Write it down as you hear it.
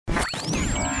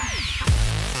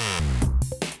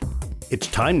It's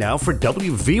time now for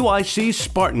WVYC's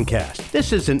Spartancast.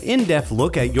 This is an in-depth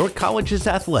look at your college's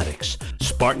athletics.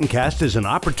 Spartancast is an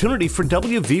opportunity for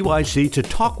WVYC to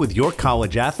talk with your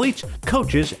college athletes,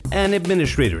 coaches, and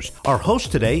administrators. Our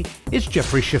host today is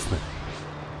Jeffrey Schiffman.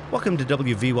 Welcome to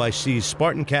WVYC's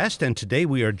Spartancast, and today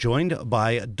we are joined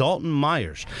by Dalton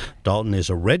Myers. Dalton is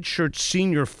a redshirt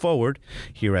senior forward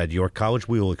here at York College.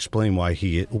 We will explain what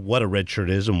a redshirt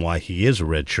is and why he is a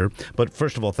redshirt. But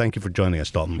first of all, thank you for joining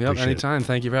us, Dalton. Yep, anytime.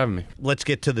 Thank you for having me. Let's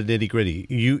get to the nitty-gritty.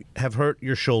 You have hurt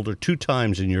your shoulder 2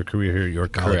 times in your career here at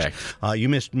York College. Correct. You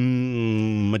missed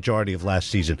majority of last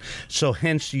season, so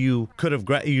hence you could have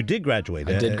you did graduate.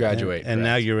 I did graduate, and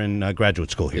now you're in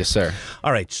graduate school here. Yes, sir.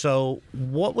 All right. So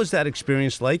what was that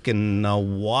experience like, and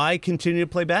why continue to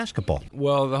play basketball?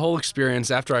 Well, the whole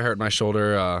experience, after I hurt my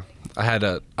shoulder, I had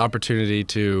an opportunity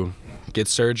to get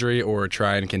surgery or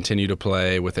try and continue to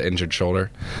play with an injured shoulder.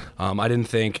 I didn't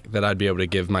think that I'd be able to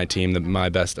give my team my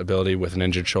best ability with an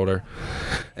injured shoulder,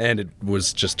 and it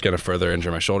was just going to further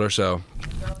injure my shoulder. So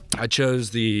I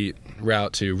chose the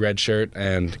route to redshirt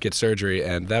and get surgery,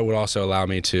 and that would also allow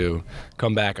me to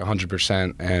come back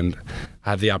 100% and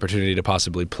have the opportunity to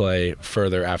possibly play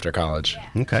further after college.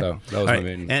 Okay. So that was my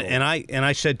main goal. And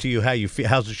I said to you how you feel,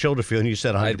 how's the shoulder feel, and you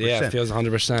said 100%. Yeah, it feels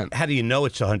 100%. How do you know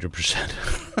it's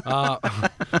 100%?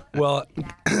 Well,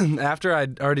 after I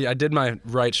did my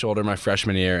right shoulder my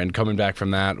freshman year, and coming back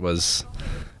from that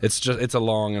it's a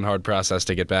long and hard process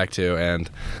to get back to, and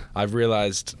I've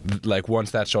realized like once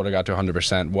that shoulder got to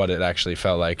 100% what it actually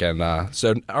felt like, and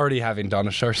so already having done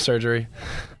a surgery,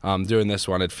 doing this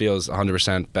one, it feels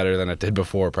 100% better than it did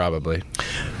before probably.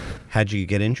 How'd you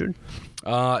get injured?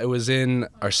 It was in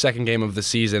our second game of the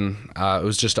season. It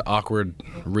was just an awkward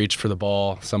reach for the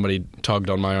ball. Somebody tugged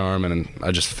on my arm, and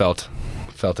I just felt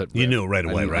it. You knew it right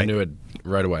away, right? I knew it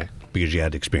right away. Because you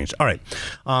had experience. All right.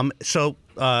 So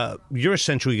you're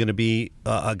essentially going to be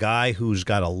a guy who's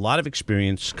got a lot of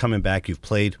experience coming back. You've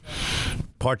played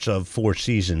parts of 4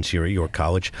 seasons here at York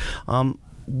College.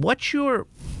 What are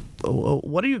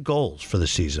your goals for the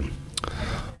season?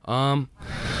 Well,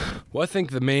 I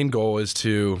think the main goal is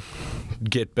to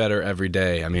get better every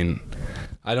day. I mean,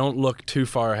 I don't look too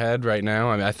far ahead right now.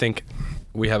 I mean, I think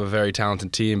we have a very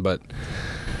talented team, but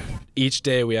each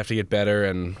day we have to get better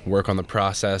and work on the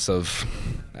process of,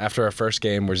 after our first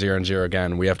game, we're 0-0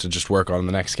 again. We have to just work on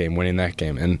the next game, winning that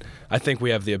game. And I think we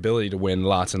have the ability to win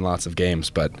lots and lots of games.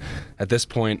 But at this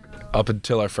point, up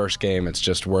until our first game, it's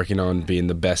just working on being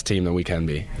the best team that we can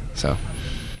be. So,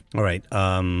 all right.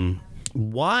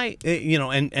 Why,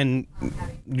 and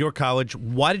your college,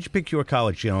 why did you pick your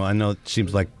college? I know it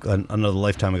seems like another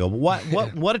lifetime ago, but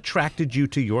what attracted you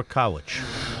to your college?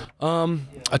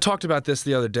 I talked about this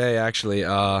the other day, actually.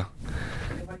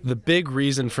 The big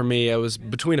reason for me, I was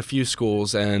between a few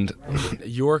schools, and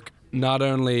York not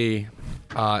only,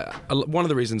 one of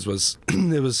the reasons was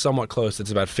it was somewhat close.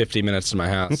 It's about 50 minutes to my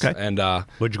house. Okay. And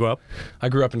where'd you grow up? I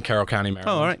grew up in Carroll County,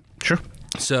 Maryland. Oh, all right. Sure.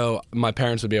 So my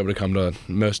parents would be able to come to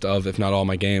most of, if not all,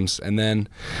 my games. And then,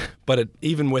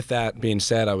 even with that being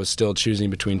said, I was still choosing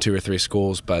between 2 or 3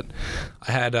 schools. But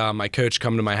I had my coach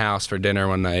come to my house for dinner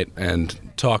one night and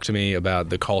talk to me about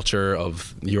the culture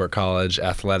of York College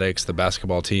athletics, the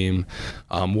basketball team,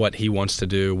 what he wants to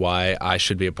do, why I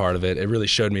should be a part of it. It really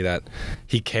showed me that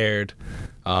he cared.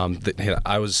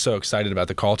 I was so excited about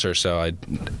the culture, so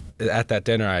at that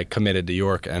dinner I committed to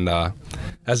York, and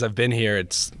as I've been here,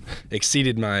 it's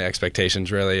exceeded my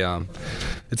expectations. Really,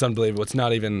 it's unbelievable.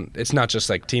 It's not just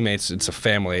like teammates; it's a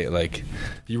family. Like,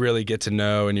 you really get to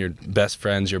know, and your best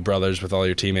friends, your brothers, with all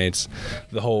your teammates.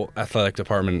 The whole athletic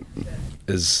department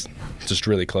is just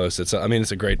really close. It's one of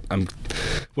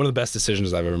the best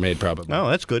decisions I've ever made, probably. Oh,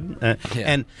 that's good. Yeah.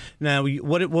 And now,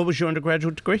 what was your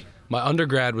undergraduate degree? My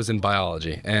undergrad was in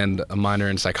biology and a minor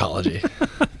in psychology.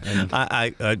 And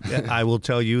I will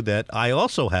tell you that I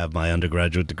also have my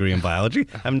undergraduate degree in biology.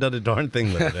 I haven't done a darn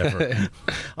thing with it ever.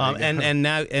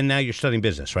 And now you're studying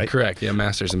business, right? Correct. Yeah,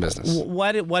 master's in business.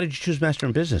 Why did you choose master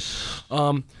in business?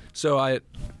 So I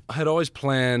had always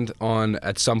planned on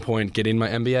at some point getting my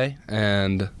MBA,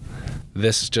 and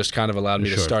this just kind of allowed me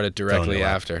to start it directly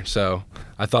after. So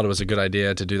I thought it was a good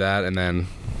idea to do that, and then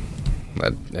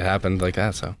it happened like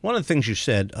that. So one of the things you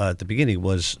said at the beginning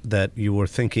was that you were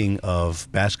thinking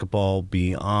of basketball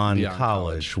beyond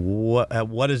college.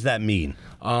 What does that mean?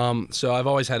 So I've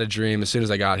always had a dream, as soon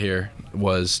as I got here,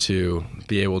 was to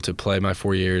be able to play my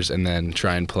 4 years and then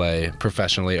try and play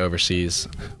professionally overseas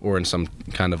or in some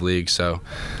kind of league. So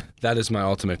that is my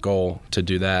ultimate goal, to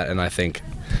do that. And I think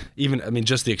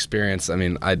just the experience,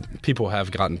 people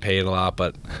have gotten paid a lot,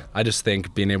 but I just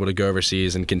think being able to go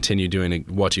overseas and continue doing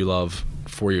what you love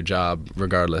 4-year job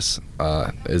regardless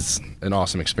is an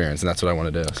awesome experience, and that's what I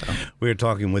want to do. So. We are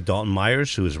talking with Dalton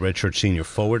Myers, who is a redshirt senior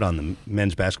forward on the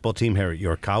men's basketball team here at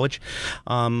York College.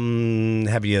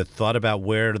 Have you thought about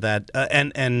where that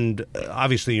and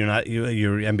obviously your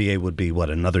MBA would be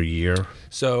another year?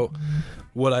 So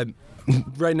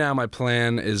right now my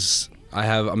plan is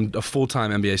I'm a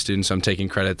full-time MBA student, so I'm taking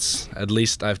credits.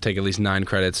 I've taken at least 9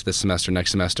 credits this semester,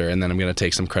 next semester, and then I'm going to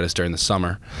take some credits during the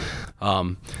summer.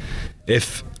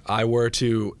 If I were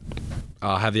to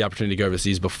have the opportunity to go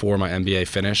overseas before my MBA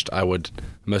finished, I would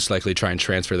most likely try and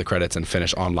transfer the credits and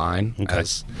finish online. Okay.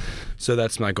 So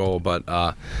that's my goal.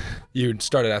 But you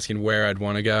started asking where I'd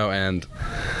want to go, and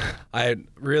I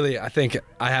think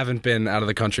I haven't been out of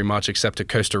the country much except to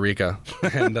Costa Rica.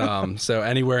 And so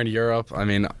anywhere in Europe,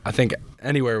 I think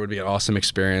anywhere would be an awesome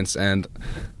experience. And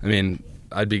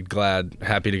I'd be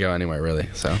happy to go anywhere, really.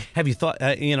 So, have you thought,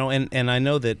 and I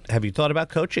know that, have you thought about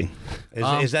coaching?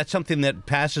 Is that something that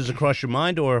passes across your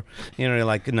mind, or you're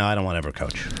like, no, I don't want to ever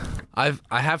coach?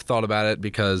 I have thought about it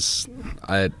because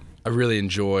I really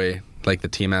enjoy the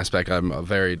team aspect. I'm a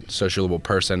very sociable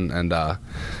person, and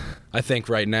I think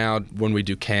right now when we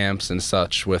do camps and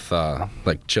such with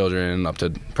children up to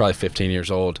probably 15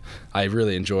 years old, I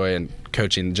really enjoy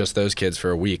coaching just those kids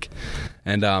for a week.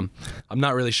 And I'm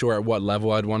not really sure at what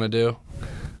level I'd want to do,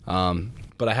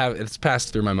 but it's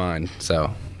passed through my mind.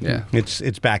 So yeah,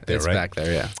 it's back there, right? It's back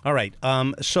there, yeah. All right.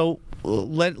 So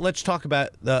let's talk about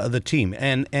the team.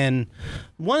 And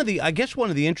one of the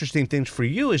interesting things for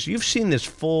you is you've seen this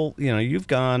full. You've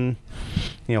gone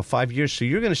 5 years, so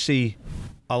you're going to see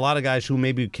a lot of guys who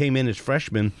maybe came in as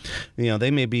freshmen,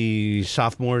 they may be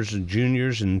sophomores and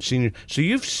juniors and seniors. So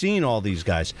you've seen all these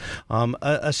guys.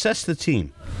 Assess the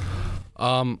team.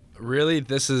 Really,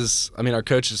 our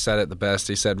coach has said it the best.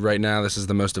 He said right now this is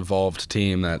the most evolved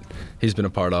team that he's been a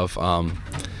part of. And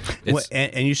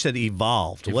you said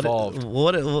evolved. Evolved.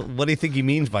 What do you think he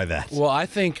means by that? Well, I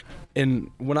think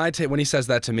when he says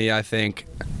that to me, I think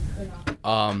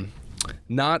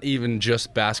not even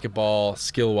just basketball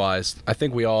skill-wise. I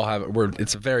think we all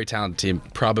it's a very talented team,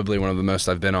 probably one of the most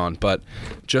I've been on, but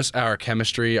just our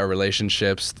chemistry, our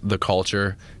relationships, the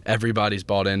culture, everybody's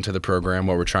bought into the program,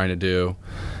 what we're trying to do.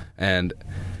 And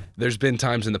there's been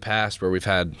times in the past where we've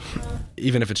had,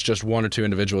 even if it's just 1 or 2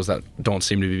 individuals that don't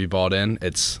seem to be bought in,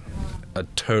 it's a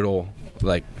total...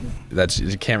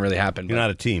 it can't really happen. You're not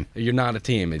a team. You're not a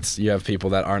team. You have people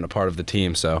that aren't a part of the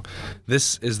team. So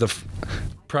this is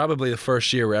probably the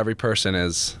first year where every person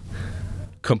is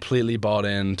completely bought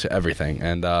into everything.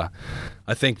 And I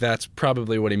think that's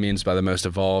probably what he means by the most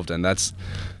evolved. And that's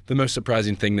the most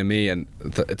surprising thing to me. And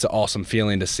it's an awesome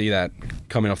feeling to see that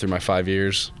coming up through my 5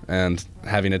 years and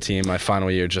having a team my final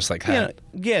year just like that.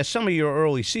 Yeah, some of your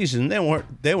early season, they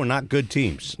were not good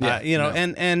teams. Yeah, no.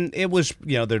 and it was,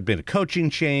 there'd been a coaching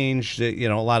change, a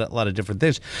lot of different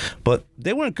things, but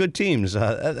they weren't good teams.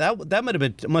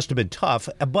 That must have been tough,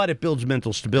 but it builds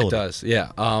mental stability. It does,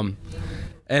 yeah.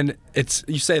 And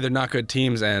you say they're not good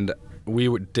teams, and we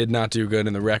did not do good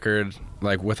in the record,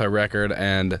 with our record,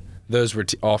 and those were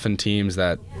often teams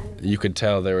that you could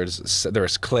tell there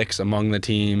was cliques among the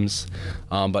teams,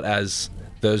 but as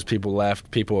those people left,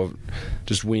 people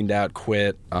just weaned out,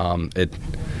 quit. It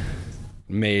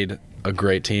made a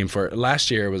great team. For last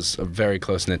year, it was a very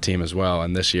close-knit team as well,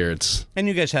 and this year and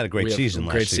you guys had a great season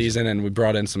last season, and we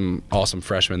brought in some awesome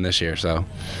freshmen this year. So,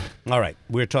 all right,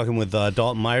 we're talking with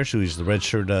Dalton Myers, who is the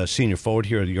redshirt senior forward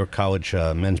here at the York College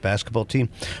men's basketball team.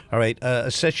 All right,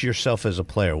 assess yourself as a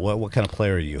player. What kind of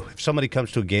player are you? If somebody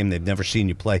comes to a game they've never seen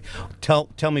you play, tell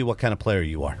me what kind of player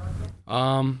you are.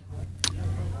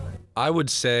 I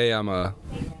would say if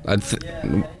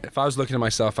I was looking at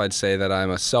myself, I'd say that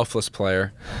I'm a selfless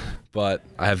player, but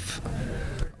I have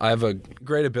a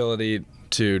great ability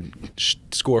to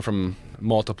score from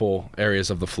multiple areas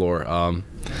of the floor.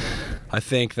 I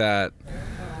think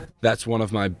that's one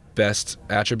of my best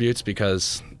attributes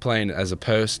because playing as a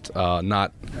post,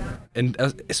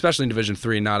 especially in Division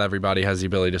III, not everybody has the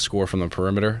ability to score from the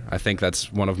perimeter. I think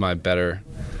that's one of my better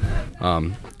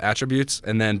attributes.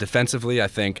 And then defensively, I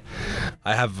think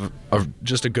I have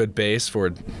just a good base for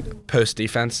post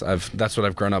defense. That's what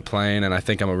I've grown up playing, and I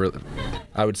think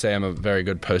I would say I'm a very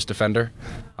good post defender.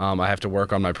 I have to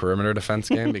work on my perimeter defense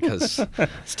game because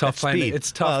it's tough playing.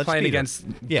 It's tough playing against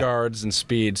guards and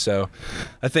speed. So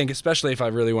I think, especially if I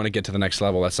really want to get to the next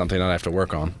level, that's something that I have to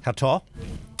work on. How tall?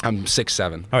 I'm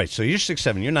 6'7". All right, so you're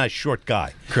 6'7". You're not a short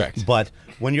guy. Correct. But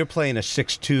when you're playing a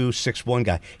 6'2", 6'1"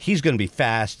 guy, he's going to be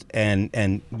fast,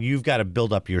 and you've got to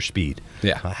build up your speed.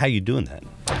 Yeah. How you doing that?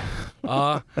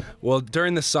 Well,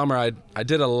 during the summer, I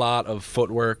did a lot of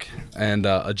footwork and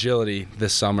agility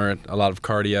this summer, a lot of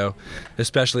cardio,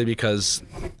 especially because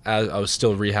I was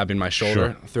still rehabbing my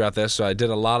shoulder throughout this. So I did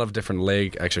a lot of different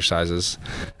leg exercises,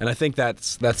 and I think I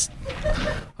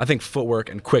think footwork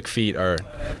and quick feet are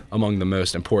among the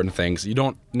most important things. You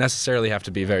don't necessarily have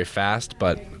to be very fast,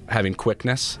 but having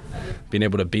quickness, being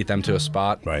able to beat them to a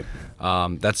spot, right?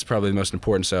 That's probably the most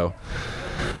important. So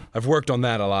I've worked on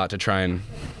that a lot to try and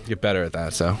get better at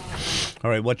that. So, all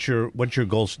right, what's your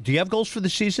goals? Do you have goals for the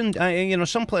season?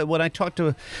 When I talk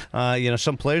to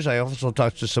some players, I also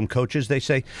talk to some coaches. They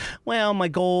say, "Well, my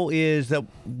goal is that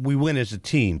we win as a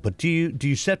team." But do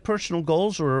you set personal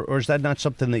goals, or is that not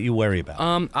something that you worry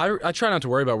about? I try not to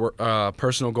worry about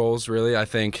personal goals. Really, I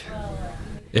think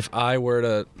if I were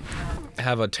to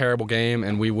have a terrible game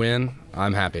and we win,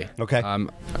 I'm happy. Okay. I'm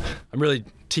really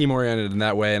team-oriented in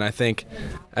that way, and I think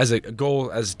as a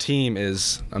goal as a team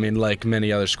is, like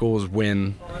many other schools,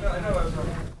 win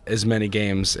as many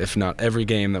games, if not every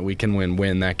game that we can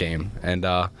win that game. And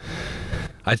I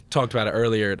talked about it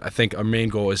earlier. I think our main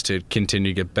goal is to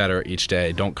continue to get better each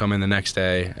day. Don't come in the next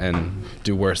day and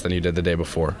do worse than you did the day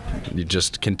before. You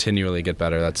just continually get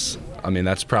better. That's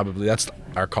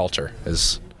our culture.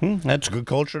 That's a good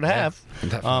culture to have.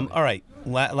 Definitely. All right.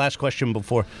 Last question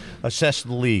before assess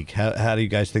the league. How do you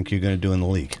guys think you're going to do in the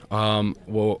league?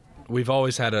 Well, we've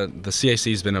always had the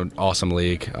CAC's been an awesome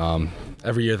league.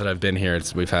 Every year that I've been here,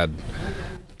 we've had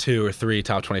 2 or 3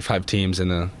 top 25 teams in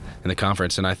the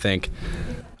conference, and I think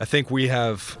we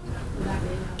have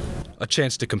a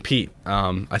chance to compete.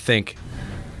 I think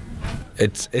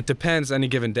it depends any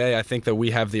given day. I think that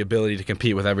we have the ability to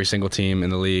compete with every single team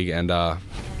in the league, and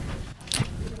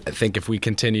I think if we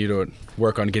continue to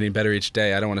work on getting better each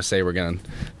day, I don't want to say we're going to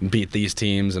beat these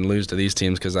teams and lose to these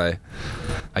teams because I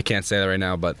can't say that right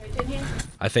now, but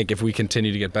I think if we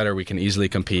continue to get better, we can easily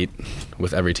compete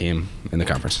with every team in the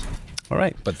conference. All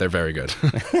right. But they're very good.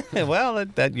 Well,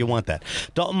 that you want that.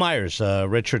 Dalton Myers,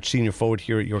 redshirt senior forward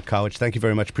here at York College. Thank you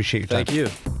very much. Appreciate your time. Thank you.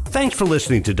 Thanks for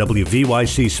listening to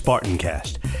WVYC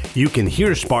Spartancast. You can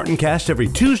hear Spartancast every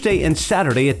Tuesday and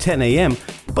Saturday at 10 a.m.,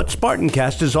 but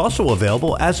Spartancast is also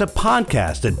available as a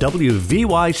podcast at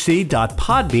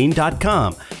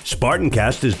wvyc.podbean.com.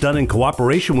 Spartancast is done in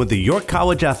cooperation with the York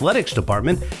College Athletics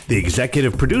Department. The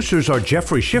executive producers are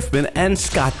Jeffrey Schiffman and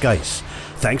Scott Geis.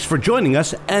 Thanks for joining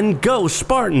us, and go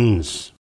Spartans!